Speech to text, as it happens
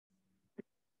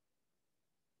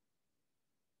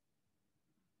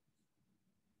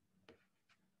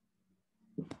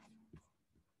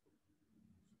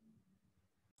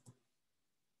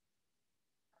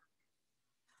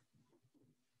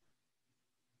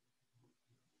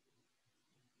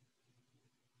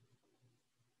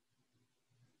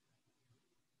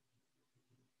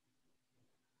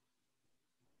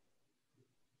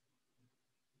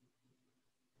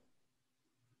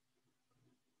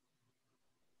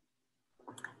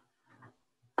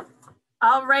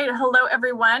All right, hello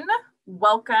everyone.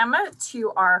 Welcome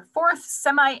to our fourth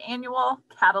semi-annual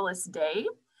Catalyst Day.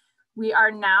 We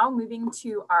are now moving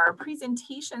to our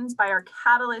presentations by our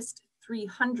Catalyst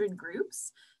 300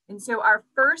 groups. And so our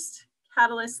first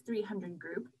Catalyst 300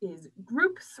 group is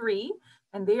Group 3,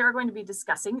 and they are going to be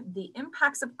discussing the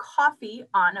impacts of coffee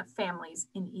on families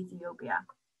in Ethiopia.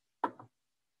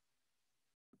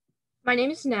 My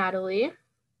name is Natalie.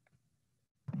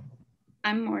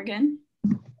 I'm Morgan.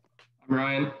 I'm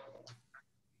Ryan.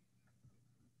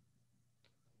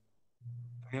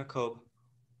 Jacob.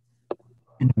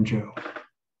 And I'm Joe.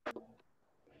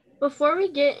 Before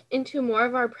we get into more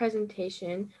of our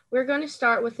presentation, we're going to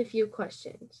start with a few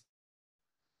questions.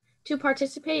 To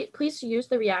participate, please use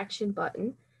the reaction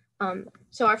button.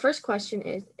 So our first question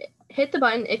is, hit the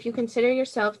button if you consider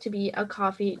yourself to be a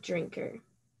coffee drinker.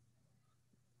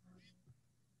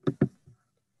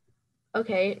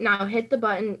 Okay, now hit the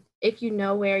button if you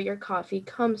know where your coffee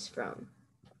comes from.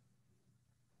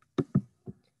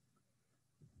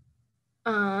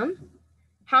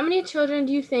 How many children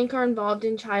do you think are involved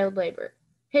in child labor?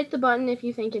 Hit the button if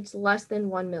you think it's less than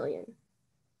 1 million.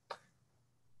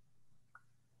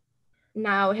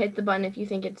 Now hit the button if you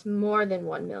think it's more than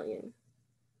 1 million.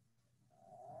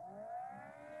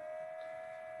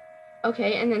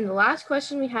 Okay, and then the last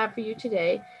question we have for you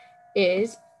today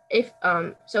is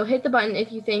so hit the button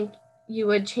if you think you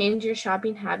would change your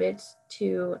shopping habits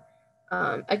to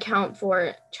account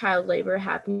for child labor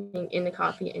happening in the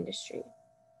coffee industry.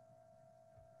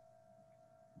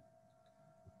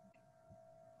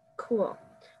 Cool.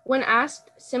 When asked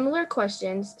similar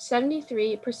questions,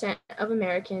 73% of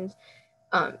Americans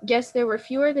guessed there were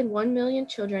fewer than 1 million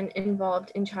children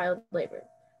involved in child labor.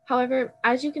 However,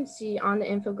 as you can see on the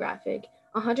infographic,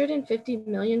 150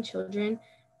 million children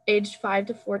aged 5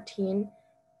 to 14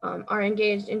 are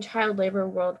engaged in child labor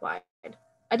worldwide.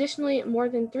 Additionally, more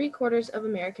than 3/4 of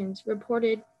Americans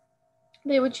reported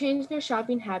they would change their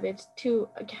shopping habits to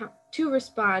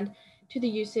respond to the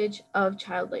usage of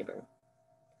child labor.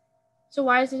 So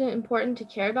why is it important to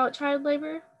care about child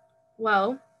labor?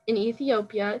 Well, in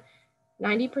Ethiopia,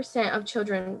 90% of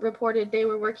children reported they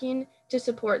were working to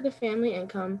support the family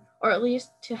income, or at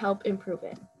least to help improve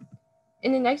it.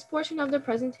 In the next portion of the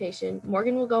presentation,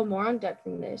 Morgan will go more in depth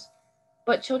in this,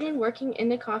 but children working in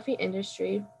the coffee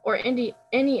industry, or any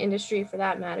industry for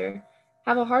that matter,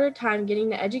 have a harder time getting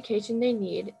the education they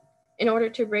need in order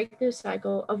to break the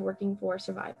cycle of working for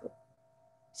survival.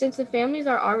 Since the families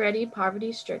are already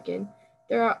poverty-stricken,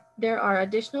 there are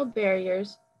additional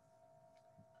barriers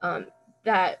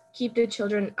that keep the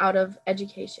children out of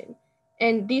education.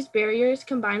 And these barriers,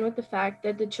 combined with the fact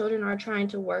that the children are trying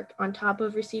to work on top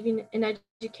of receiving an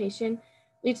education,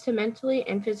 leads to mentally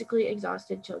and physically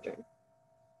exhausted children.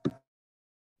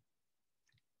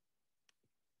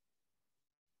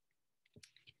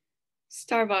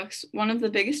 Starbucks, one of the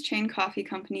biggest chain coffee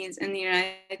companies in the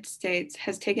United States,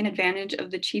 has taken advantage of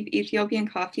the cheap Ethiopian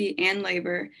coffee and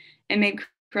labor and made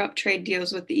corrupt trade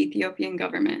deals with the Ethiopian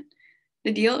government.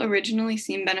 The deal originally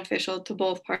seemed beneficial to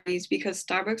both parties because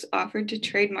Starbucks offered to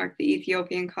trademark the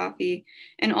Ethiopian coffee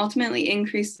and ultimately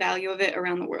increase the value of it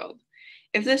around the world.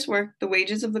 If this worked, the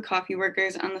wages of the coffee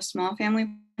workers on the small family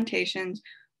plantations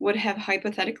would have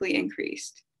hypothetically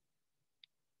increased.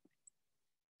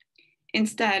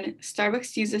 Instead,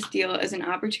 Starbucks used this deal as an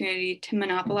opportunity to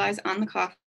monopolize on the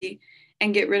coffee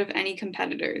and get rid of any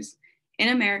competitors. In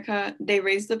America, they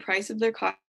raised the price of their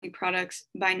coffee products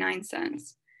by 9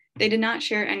 cents. They did not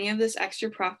share any of this extra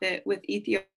profit with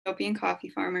Ethiopian coffee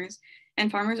farmers, and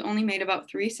farmers only made about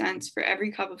 3 cents for every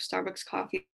cup of Starbucks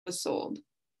coffee was sold.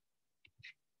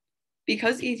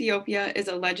 Because Ethiopia is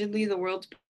allegedly the world's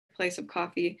birthplace of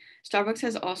coffee, Starbucks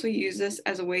has also used this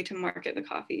as a way to market the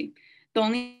coffee. The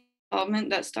only involvement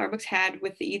that Starbucks had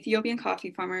with the Ethiopian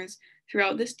coffee farmers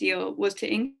throughout this deal was to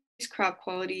increase crop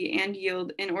quality and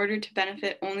yield in order to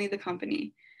benefit only the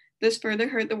company. This further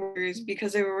hurt the workers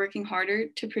because they were working harder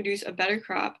to produce a better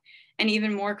crop and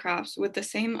even more crops with the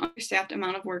same understaffed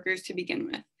amount of workers to begin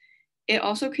with. It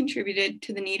also contributed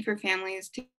to the need for families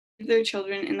to keep their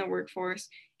children in the workforce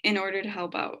in order to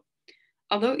help out.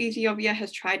 Although Ethiopia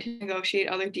has tried to negotiate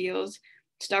other deals,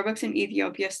 Starbucks and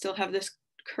Ethiopia still have this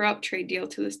corrupt trade deal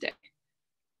to this day.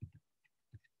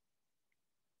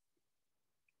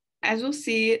 As we'll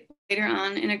see later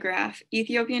on in a graph,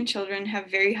 Ethiopian children have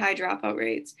very high dropout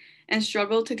rates and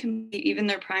struggle to complete even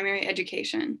their primary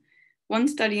education. One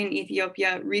study in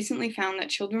Ethiopia recently found that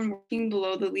children working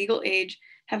below the legal age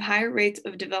have higher rates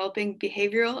of developing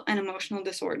behavioral and emotional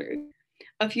disorders.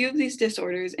 A few of these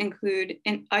disorders include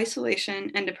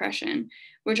isolation and depression,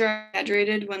 which are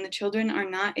exaggerated when the children are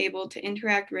not able to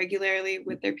interact regularly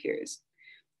with their peers.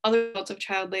 Other results of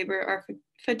child labor are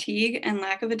fatigue and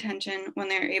lack of attention when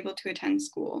they are able to attend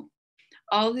school.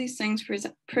 All of these things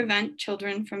prevent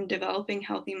children from developing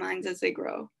healthy minds as they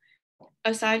grow.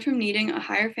 Aside from needing a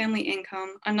higher family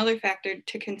income, another factor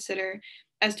to consider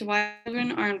as to why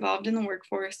children are involved in the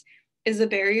workforce is the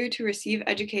barrier to receive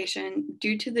education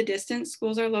due to the distance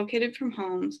schools are located from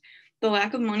homes, the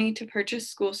lack of money to purchase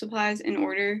school supplies in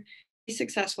order to be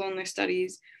successful in their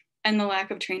studies, and the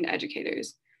lack of trained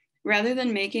educators. Rather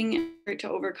than making an effort to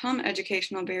overcome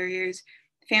educational barriers,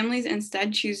 families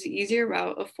instead choose the easier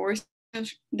route of forcing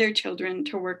their children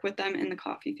to work with them in the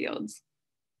coffee fields.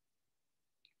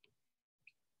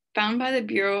 Found by the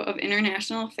Bureau of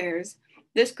International Affairs,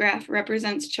 this graph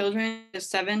represents children of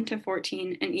 7 to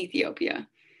 14 in Ethiopia.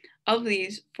 Of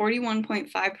these,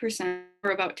 41.5%,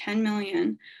 or about 10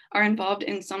 million, are involved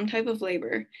in some type of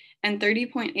labor, and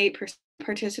 30.8%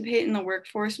 participate in the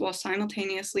workforce while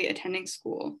simultaneously attending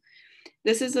school.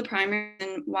 This is the primary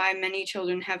reason why many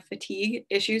children have fatigue,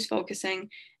 issues focusing,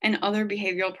 and other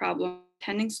behavioral problems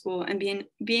attending school and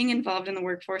being involved in the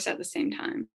workforce at the same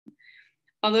time.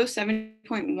 Although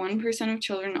 70.1% of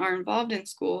children are involved in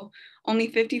school, only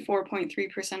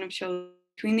 54.3% of children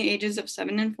between the ages of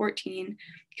 7 and 14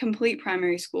 complete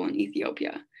primary school in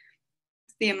Ethiopia.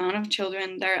 The amount of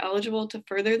children that are eligible to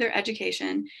further their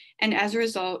education, and as a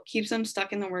result, keeps them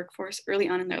stuck in the workforce early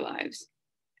on in their lives.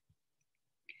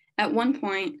 At one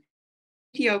point,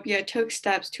 Ethiopia took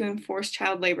steps to enforce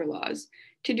child labor laws.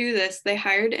 To do this, they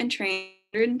hired and trained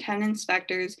 110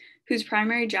 inspectors whose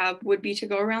primary job would be to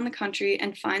go around the country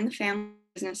and find the family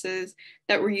businesses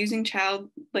that were using child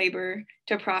labor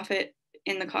to profit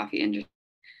in the coffee industry.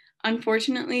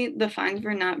 Unfortunately, the fines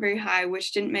were not very high,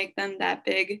 which didn't make them that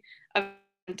big of an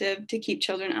incentive to keep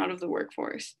children out of the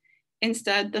workforce.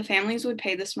 Instead, the families would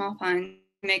pay the small fine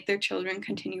to make their children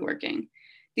continue working.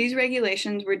 These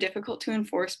regulations were difficult to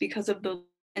enforce because of the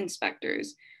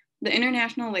inspectors. The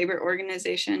International Labor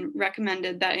Organization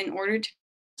recommended that in order to be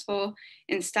successful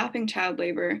in stopping child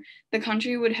labor, the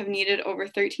country would have needed over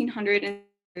 1,300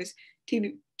 inspectors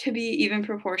to be even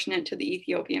proportionate to the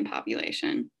Ethiopian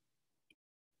population.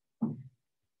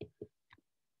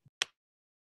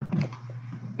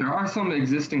 There are some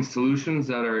existing solutions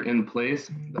that are in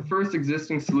place. The first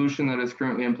existing solution that is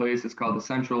currently in place is called the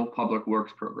Central Public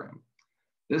Works Program.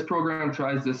 This program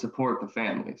tries to support the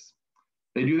families.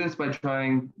 They do this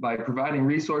by providing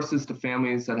resources to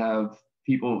families that have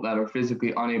people that are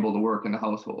physically unable to work in the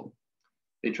household.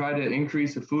 They try to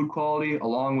increase the food quality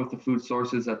along with the food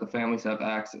sources that the families have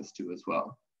access to as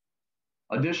well.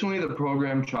 Additionally, the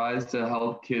program tries to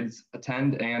help kids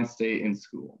attend and stay in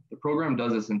school. The program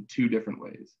does this in two different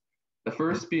ways. The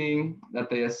first being that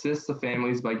they assist the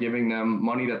families by giving them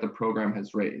money that the program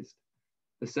has raised.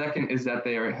 The second is that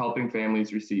they are helping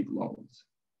families receive loans.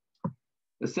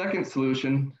 The second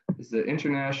solution is the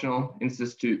International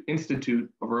Institute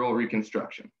of Rural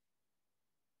Reconstruction.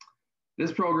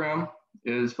 This program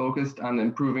is focused on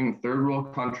improving third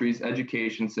world countries'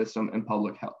 education system and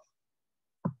public health.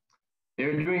 They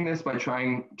are doing this by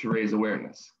trying to raise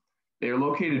awareness. They are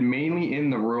located mainly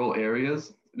in the rural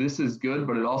areas. This is good,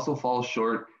 but it also falls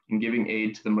short in giving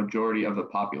aid to the majority of the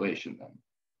population then.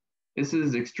 This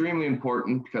is extremely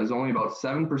important because only about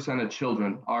 7% of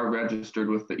children are registered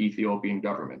with the Ethiopian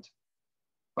government.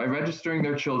 By registering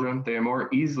their children, they are more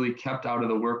easily kept out of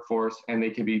the workforce and they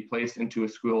can be placed into a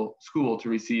school to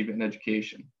receive an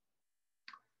education.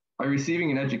 By receiving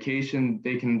an education,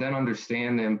 they can then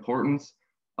understand the importance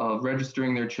of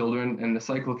registering their children and the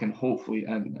cycle can hopefully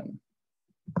end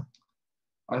then.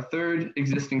 Our third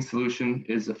existing solution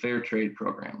is the Fair Trade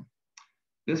Program.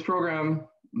 This program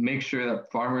makes sure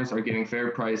that farmers are getting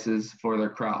fair prices for their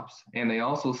crops, and they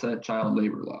also set child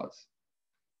labor laws.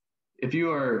 If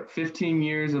you are 15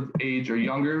 years of age or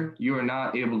younger, you are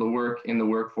not able to work in the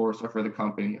workforce or for the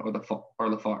company or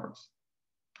the farms.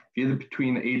 If you're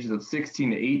between the ages of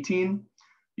 16 to 18,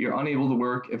 you're unable to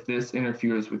work if this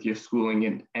interferes with your schooling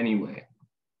in any way.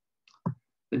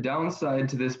 The downside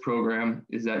to this program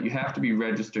is that you have to be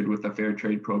registered with the Fair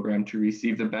Trade Program to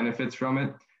receive the benefits from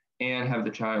it and have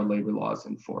the child labor laws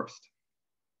enforced.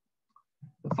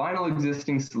 The final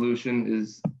existing solution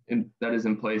that is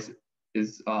in place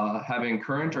is having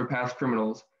current or past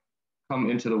criminals come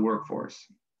into the workforce.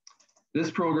 This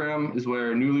program is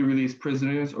where newly released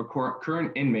prisoners or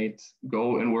current inmates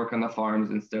go and work on the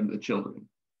farms instead of the children.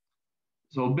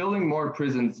 So building more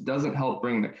prisons doesn't help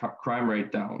bring the crime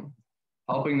rate down.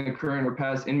 Helping the current or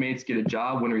past inmates get a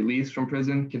job when released from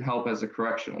prison can help as a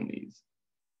correctional needs.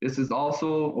 This is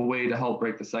also a way to help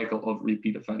break the cycle of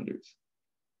repeat offenders.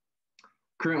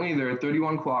 Currently, there are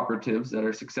 31 cooperatives that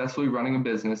are successfully running a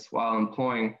business while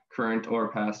employing current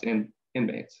or past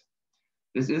inmates.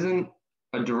 This isn't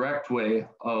a direct way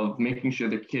of making sure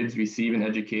that kids receive an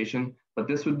education, but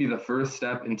this would be the first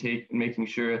step in making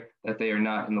sure that they are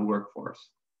not in the workforce.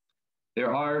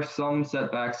 There are some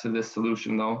setbacks to this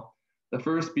solution though. The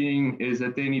first being is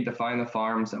that they need to find the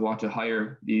farms that want to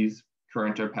hire these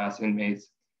current or past inmates.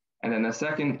 And then the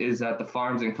second is that the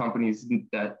farms and companies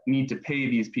that need to pay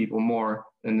these people more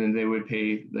than they would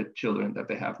pay the children that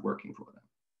they have working for them.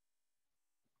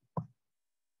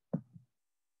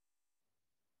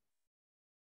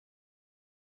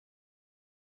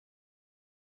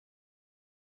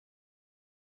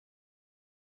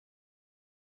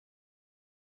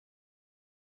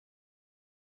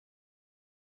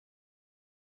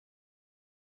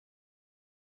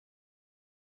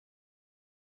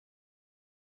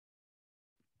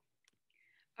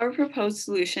 Our proposed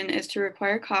solution is to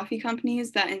require coffee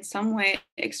companies that in some way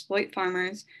exploit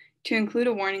farmers to include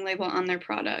a warning label on their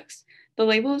products. The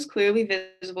label is clearly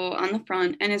visible on the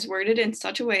front and is worded in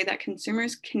such a way that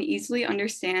consumers can easily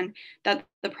understand that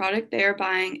the product they are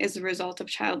buying is the result of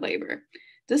child labor.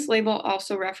 This label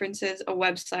also references a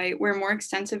website where more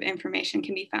extensive information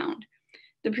can be found.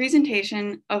 The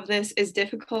presentation of this is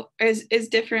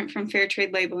different from fair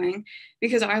trade labeling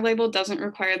because our label doesn't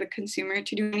require the consumer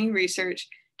to do any research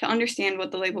to understand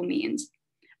what the label means.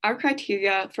 Our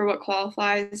criteria for what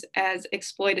qualifies as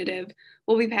exploitative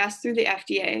will be passed through the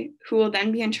FDA, who will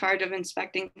then be in charge of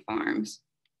inspecting farms.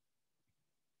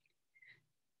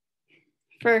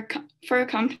 For a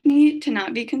company to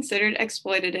not be considered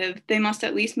exploitative, they must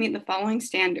at least meet the following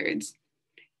standards.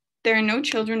 There are no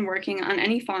children working on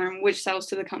any farm which sells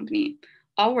to the company.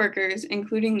 All workers,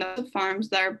 including those farms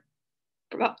that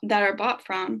are bought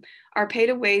from, are paid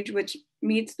a wage which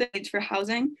meets the needs for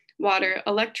housing, water,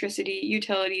 electricity,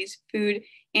 utilities, food,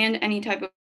 and any type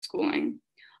of schooling.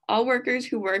 All workers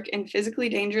who work in physically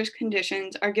dangerous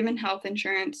conditions are given health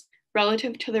insurance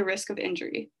relative to the risk of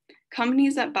injury.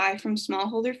 Companies that buy from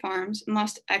smallholder farms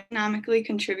must economically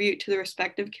contribute to the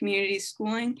respective community's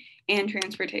schooling and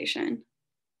transportation.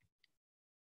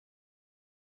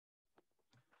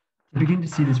 To begin to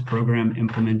see this program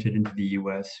implemented into the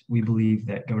U.S., we believe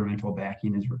that governmental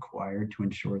backing is required to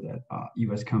ensure that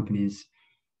U.S. companies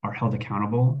are held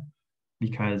accountable,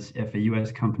 because if a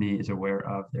U.S. company is aware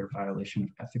of their violation of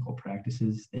ethical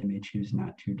practices, they may choose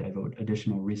not to devote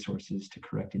additional resources to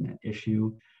correcting that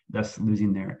issue, thus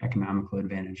losing their economical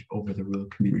advantage over the rural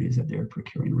communities that they're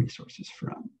procuring resources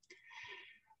from.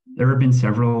 There have been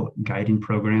several guiding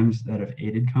programs that have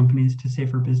aided companies to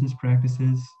safer business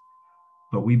practices,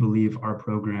 but we believe our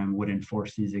program would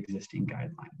enforce these existing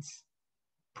guidelines.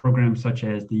 Programs such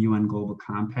as the UN Global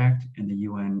Compact and the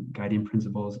UN Guiding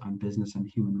Principles on Business and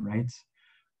Human Rights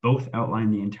both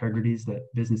outline the integrities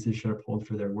that businesses should uphold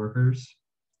for their workers.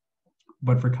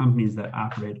 But for companies that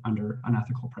operate under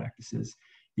unethical practices,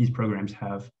 these programs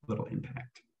have little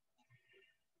impact.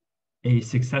 A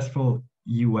successful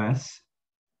US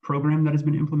program that has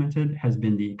been implemented has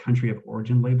been the country of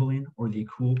origin labeling, or the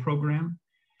COOL program.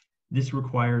 This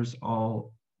requires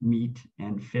all meat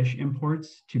and fish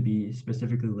imports to be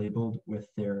specifically labeled with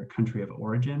their country of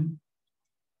origin.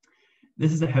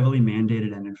 This is a heavily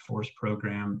mandated and enforced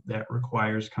program that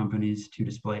requires companies to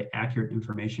display accurate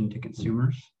information to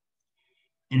consumers.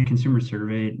 In a consumer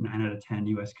survey, 9 out of 10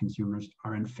 US consumers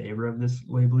are in favor of this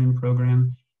labeling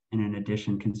program. And in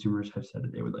addition, consumers have said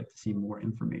that they would like to see more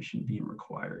information being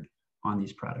required on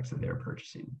these products that they're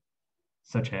purchasing,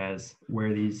 such as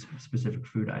where these specific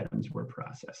food items were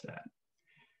processed at.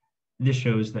 This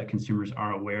shows that consumers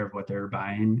are aware of what they're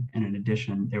buying, and in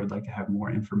addition, they would like to have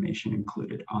more information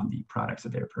included on the products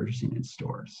that they're purchasing in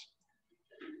stores.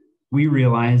 We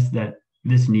realize that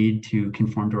this need to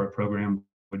conform to our program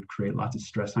would create lots of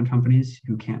stress on companies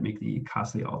who can't make the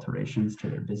costly alterations to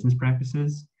their business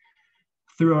practices.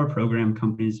 Through our program,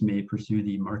 companies may pursue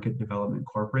the Market Development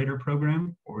Corporator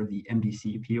Program, or the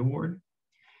MDCP award.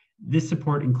 This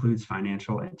support includes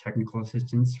financial and technical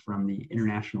assistance from the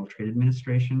International Trade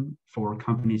Administration for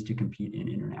companies to compete in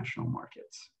international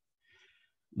markets.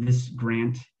 This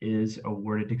grant is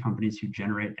awarded to companies who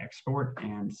generate, export,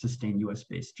 and sustain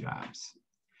US-based jobs.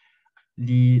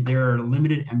 There are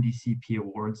limited MDCP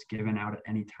awards given out at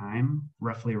any time,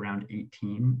 roughly around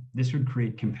 18. This would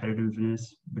create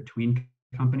competitiveness between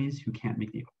companies who can't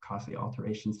make the costly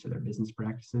alterations to their business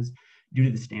practices due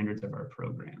to the standards of our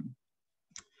program.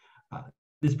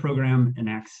 This program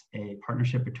enacts a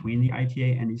partnership between the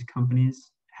ITA and these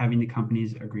companies, having the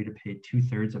companies agree to pay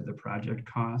 2/3 of the project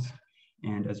cost,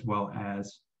 and as well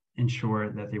as ensure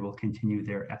that they will continue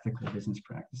their ethical business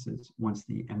practices once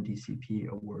the MDCP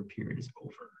award period is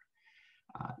over.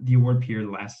 The award period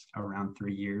lasts around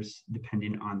 3 years,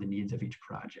 depending on the needs of each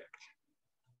project.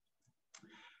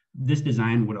 This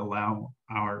design would allow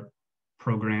our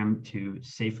program to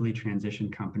safely transition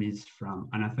companies from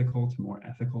unethical to more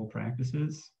ethical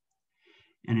practices.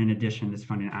 And in addition, this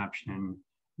funding option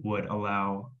would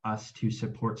allow us to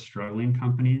support struggling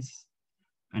companies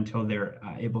until they're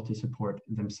able to support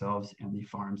themselves and the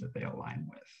farms that they align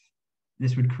with.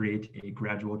 This would create a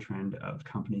gradual trend of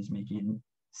companies making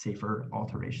safer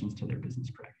alterations to their business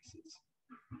practices.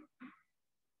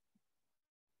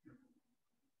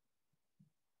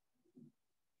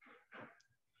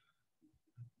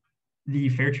 The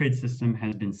fair trade system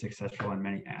has been successful in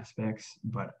many aspects,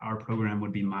 but our program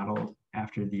would be modeled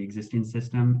after the existing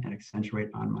system and accentuate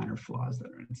on minor flaws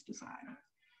that are in its design.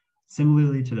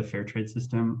 Similarly to the fair trade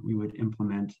system, we would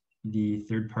implement the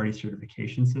third-party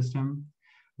certification system,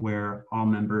 where all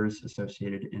members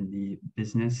associated in the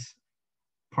business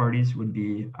parties would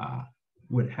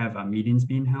have meetings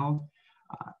being held.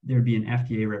 There'd be an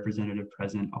FDA representative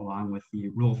present along with the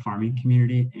rural farming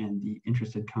community and the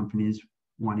interested companies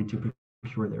wanting to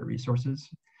procure their resources.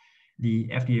 The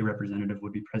FDA representative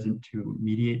would be present to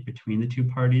mediate between the two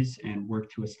parties and work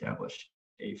to establish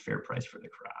a fair price for the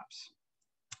crops.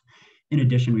 In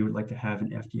addition, we would like to have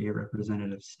an FDA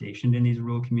representative stationed in these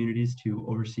rural communities to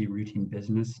oversee routine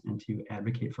business and to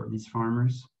advocate for these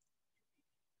farmers.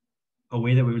 A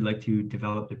way that we would like to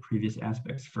develop the previous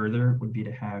aspects further would be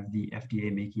to have the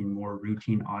FDA making more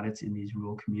routine audits in these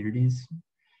rural communities.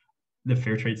 The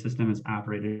fair trade system is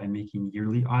operated by making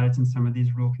yearly audits in some of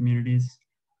these rural communities.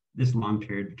 This long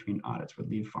period between audits would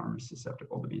leave farmers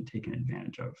susceptible to being taken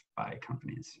advantage of by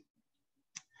companies.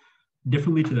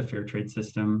 Differently to the fair trade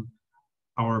system,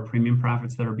 our premium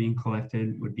profits that are being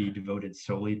collected would be devoted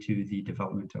solely to the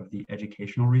development of the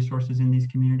educational resources in these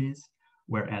communities,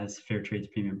 whereas fair trade's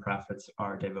premium profits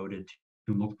are devoted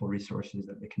to multiple resources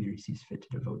that the community sees fit to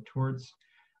devote towards.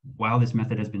 While this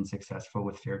method has been successful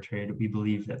with fair trade, we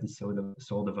believe that the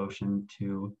sole devotion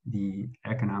to the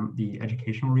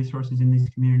educational resources in these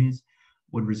communities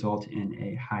would result in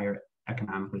a higher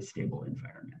economically stable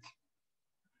environment.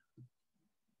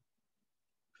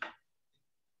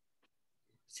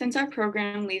 Since our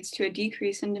program leads to a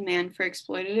decrease in demand for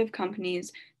exploitative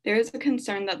companies, there is a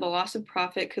concern that the loss of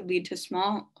profit could lead to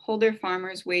smallholder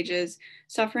farmers' wages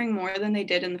suffering more than they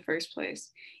did in the first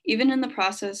place. Even in the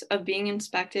process of being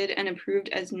inspected and approved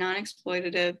as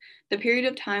non-exploitative, the period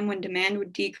of time when demand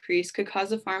would decrease could cause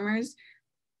the farmers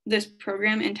this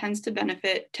program intends to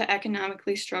benefit to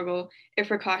economically struggle if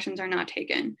precautions are not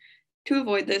taken. To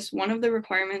avoid this, one of the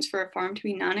requirements for a farm to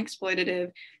be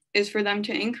non-exploitative is for them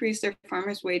to increase their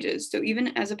farmers' wages. So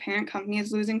even as a parent company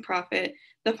is losing profit,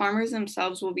 the farmers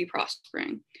themselves will be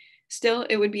prospering. Still,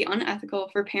 it would be unethical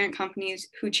for parent companies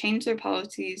who change their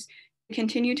policies to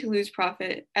continue to lose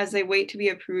profit as they wait to be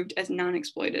approved as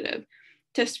non-exploitative.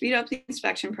 To speed up the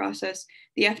inspection process,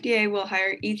 the FDA will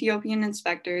hire Ethiopian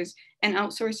inspectors and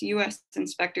outsource US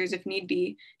inspectors if need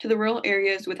be to the rural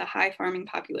areas with a high farming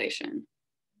population.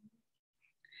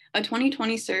 A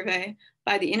 2020 survey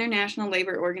by the International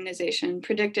Labor Organization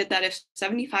predicted that if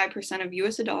 75% of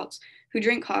US adults who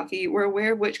drink coffee were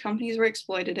aware of which companies were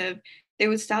exploitative, they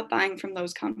would stop buying from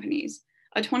those companies.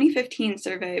 A 2015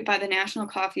 survey by the National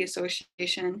Coffee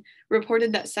Association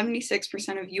reported that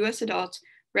 76% of US adults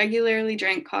regularly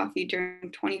drank coffee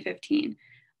during 2015.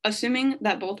 Assuming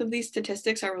that both of these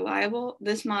statistics are reliable,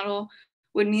 this model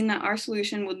would mean that our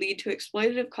solution would lead to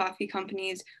exploitative coffee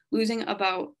companies losing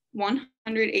about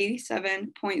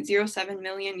 187.07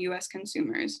 million US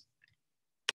consumers.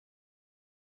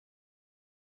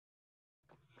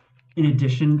 In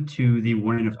addition to the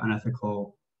warning of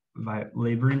unethical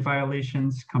laboring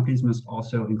violations, companies must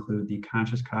also include the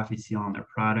conscious coffee seal on their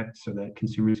product so that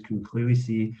consumers can clearly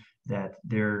see that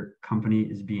their company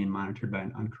is being monitored by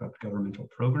an uncorrupt governmental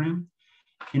program.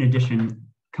 In addition,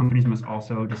 companies must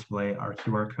also display our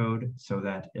QR code so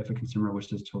that if a consumer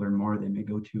wishes to learn more, they may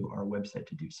go to our website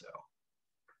to do so.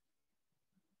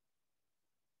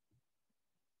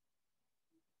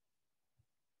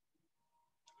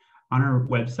 On our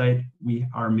website,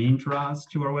 our main draws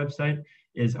to our website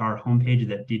is our homepage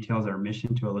that details our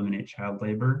mission to eliminate child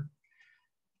labor.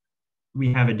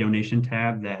 We have a donation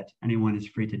tab that anyone is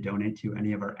free to donate to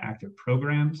any of our active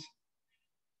programs.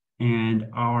 And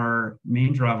our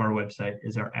main draw of our website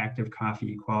is our active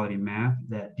coffee equality map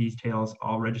that details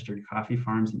all registered coffee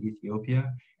farms in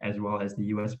Ethiopia, as well as the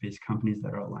US-based companies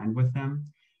that are aligned with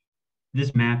them.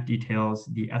 This map details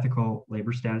the ethical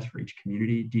labor status for each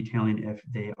community, detailing if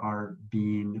they are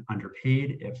being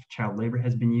underpaid, if child labor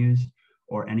has been used,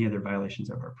 or any other violations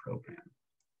of our program.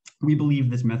 We believe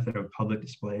this method of public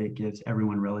display gives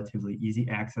everyone relatively easy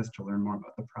access to learn more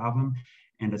about the problem,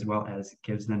 and as well as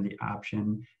gives them the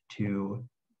option to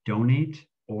donate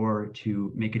or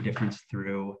to make a difference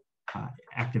through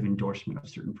active endorsement of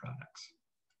certain products.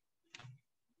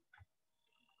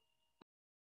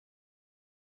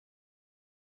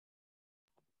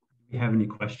 Do you have any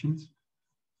questions?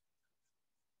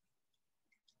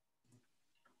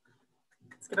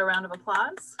 Let's give a round of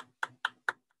applause.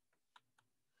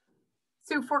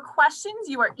 So for questions,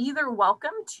 you are either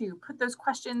welcome to put those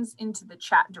questions into the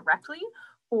chat directly,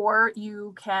 or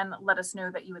you can let us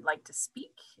know that you would like to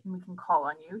speak and we can call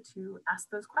on you to ask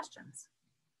those questions.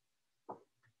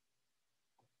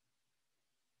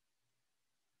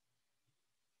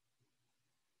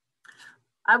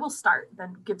 I will start,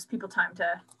 then gives people time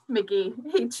to make a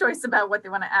choice about what they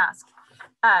want to ask.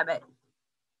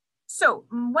 So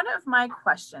one of my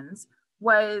questions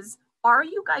was, are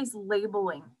you guys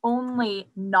labeling only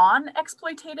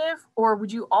non-exploitative, or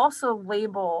would you also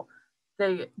label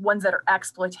the ones that are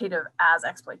exploitative as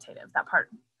exploitative? That part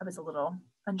I was a little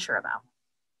unsure about.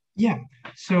 Yeah,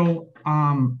 so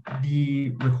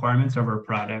the requirements of our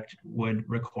product would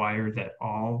require that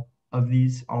all of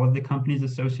the companies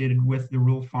associated with the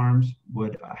rural farms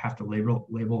would have to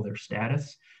label their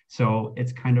status. So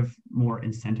it's kind of more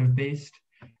incentive based.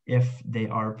 If they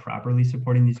are properly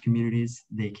supporting these communities,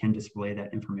 they can display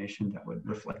that information that would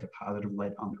reflect a positive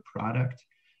light on their product.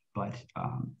 But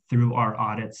through our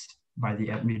audits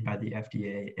made by the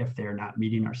FDA, if they're not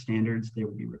meeting our standards, they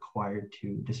would be required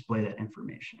to display that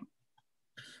information.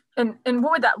 And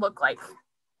what would that look like?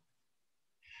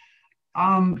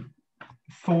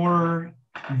 For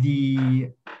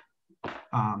the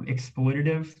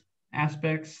exploitative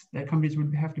aspects that companies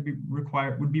would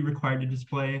be required to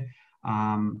display,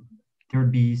 there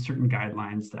would be certain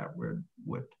guidelines that would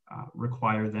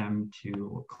require them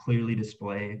to clearly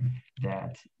display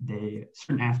that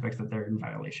certain aspects that they're in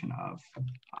violation of.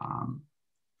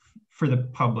 For the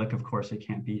public, of course, it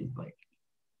can't be like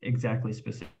exactly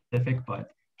specific,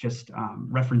 but just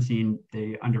referencing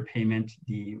the underpayment,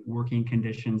 the working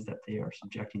conditions that they are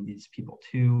subjecting these people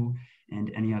to,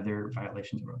 and any other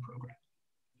violations of our program.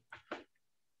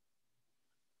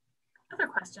 Other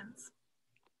questions?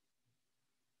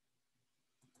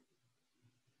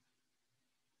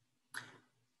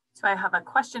 So I have a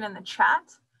question in the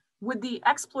chat. Would the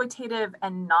exploitative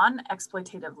and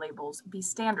non-exploitative labels be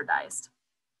standardized?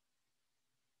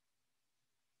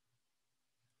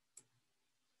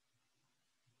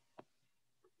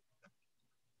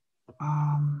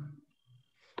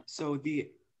 So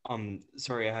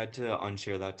sorry, I had to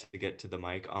unshare that to get to the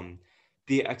mic.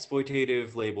 The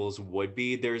exploitative labels would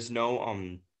be, there's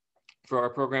no, for our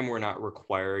program, we're not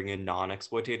requiring a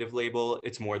non-exploitative label.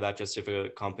 It's more that just if a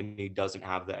company doesn't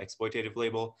have the exploitative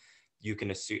label, you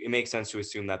can assume, it makes sense to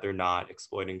assume that they're not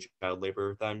exploiting child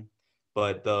labor then.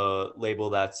 But the label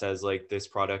that says like this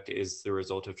product is the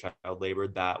result of child labor,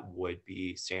 that would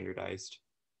be standardized.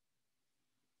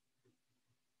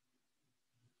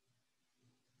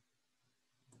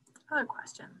 Other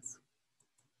questions?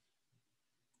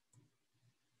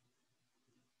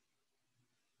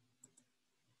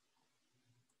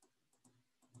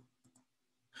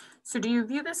 So do you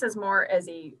view this as more as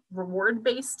a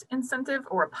reward-based incentive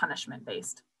or a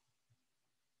punishment-based?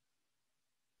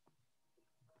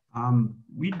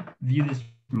 We view this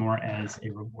more as a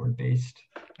reward-based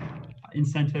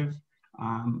incentive.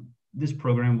 This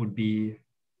program would be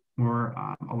more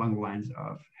along the lines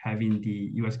of having the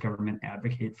U.S. government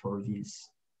advocate for these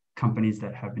companies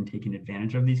that have been taking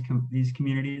advantage of these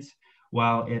communities.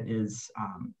 While it is,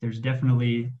 there's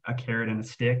definitely a carrot and a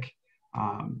stick,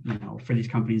 for these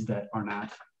companies that are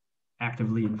not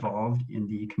actively involved in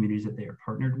the communities that they are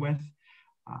partnered with.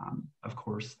 Of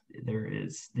course, they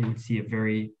would see a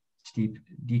very steep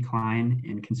decline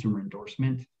in consumer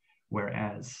endorsement,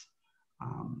 whereas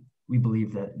we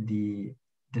believe that the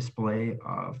display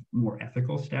of more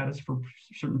ethical status for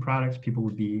certain products, people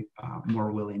would be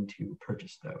more willing to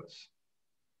purchase those.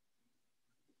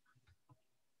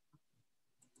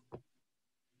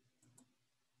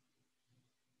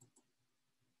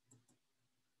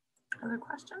 Other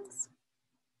questions?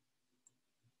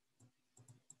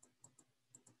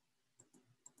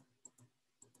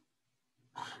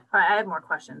 All right, I have more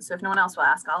questions. So if no one else will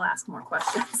ask, I'll ask more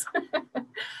questions.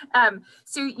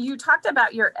 So you talked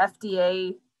about your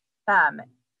FDA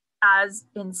as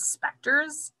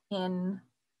inspectors in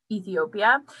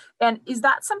Ethiopia. And is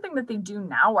that something that they do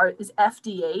now, or is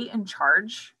FDA in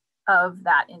charge of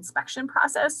that inspection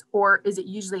process, or is it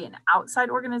usually an outside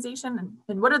organization?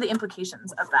 And what are the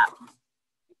implications of that?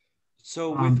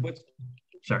 So with what's,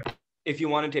 sorry, if you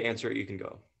wanted to answer it, you can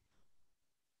go.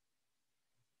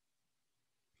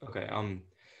 Okay.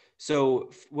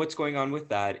 So what's going on with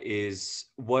that is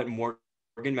what Morgan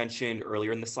mentioned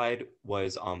earlier in the slide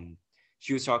was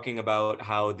she was talking about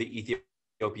how the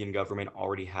Ethiopian government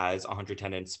already has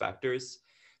 110 inspectors.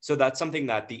 So that's something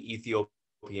that the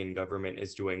Ethiopian government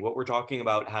is doing. What we're talking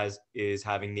about is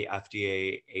having the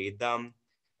FDA aid them.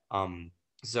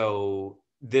 So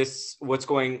what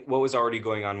was already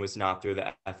going on was not through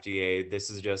the FDA. This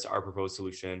is just our proposed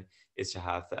solution is to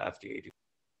have the FDA do.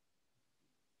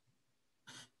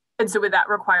 And so would that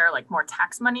require like more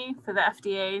tax money for the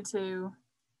FDA to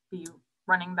be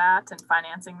running that and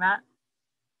financing that?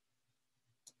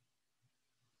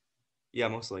 Yeah,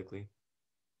 most likely.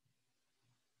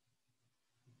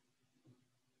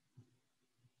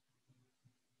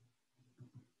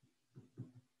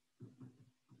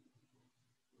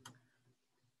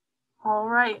 All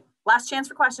right, last chance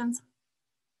for questions.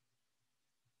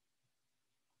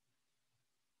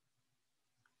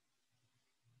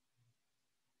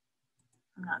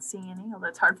 I'm not seeing any, although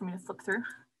it's hard for me to flip through.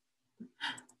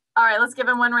 All right, let's give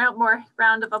him one more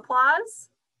round of applause.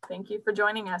 Thank you for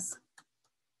joining us.